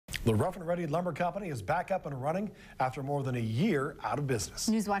The Rough and Ready Lumber Company is back up and running after more than a year out of business.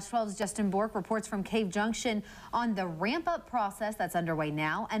 Newswatch 12's Justin Bork reports from Cave Junction on the ramp-up process that's underway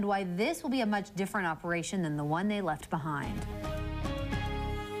now and why this will be a much different operation than the one they left behind.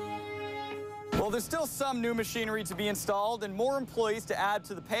 Well, there's still some new machinery to be installed and more employees to add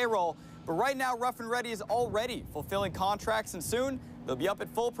to the payroll. But right now, Rough and Ready is already fulfilling contracts, and soon they'll be up at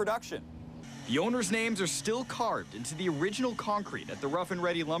full production. The owners' names are still carved into the original concrete at the Rough and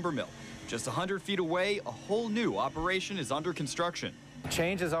Ready lumber mill. Just 100 feet away, a whole new operation is under construction.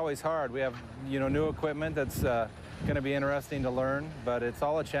 Change is always hard. We have, new equipment that's going to be interesting to learn, but it's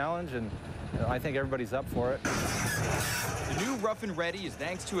all a challenge, and I think everybody's up for it. The new Rough and Ready is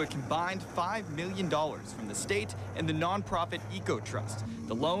thanks to a combined $5 million from the state and the nonprofit Eco Trust.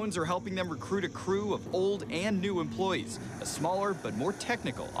 The loans are helping them recruit a crew of old and new employees, a smaller but more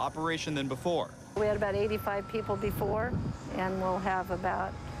technical operation than before. We had about 85 people before, and we'll have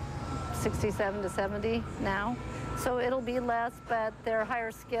about 67 to 70 now. So it'll be less, but they're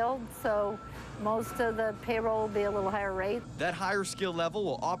higher skilled, so most of the payroll will be a little higher rate. That higher skill level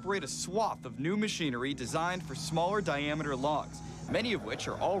will operate a swath of new machinery designed for smaller diameter logs, many of which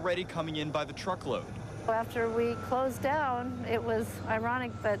are already coming in by the truckload. After we closed down, it was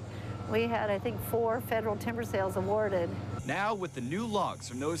ironic, but we had, I think, 4 federal timber sales awarded. Now, with the new logs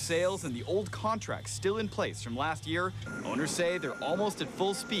from those sales and the old contracts still in place from last year, owners say they're almost at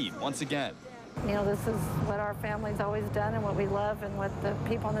full speed once again. This is what our family's always done and what we love and what the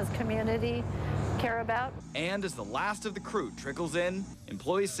people in this community care about. And as the last of the crew trickles in,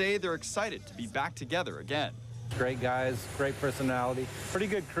 employees say they're excited to be back together again. Great guys, great personality, pretty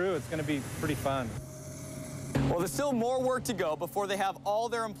good crew. It's going to be pretty fun. Well, there's still more work to go before they have all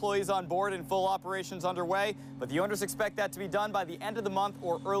their employees on board and full operations underway, but the owners expect that to be done by the end of the month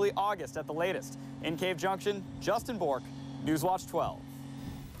or early August at the latest. In Cave Junction, Justin Bork, Newswatch 12.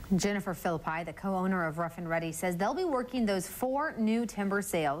 Jennifer Philippi, the co-owner of Rough and Ready, says they'll be working those 4 new timber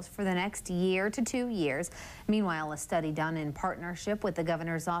sales for the next year to 2 years. Meanwhile, a study done in partnership with the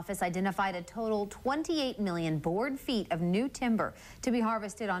governor's office identified a total 28 million board feet of new timber to be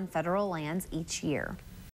harvested on federal lands each year.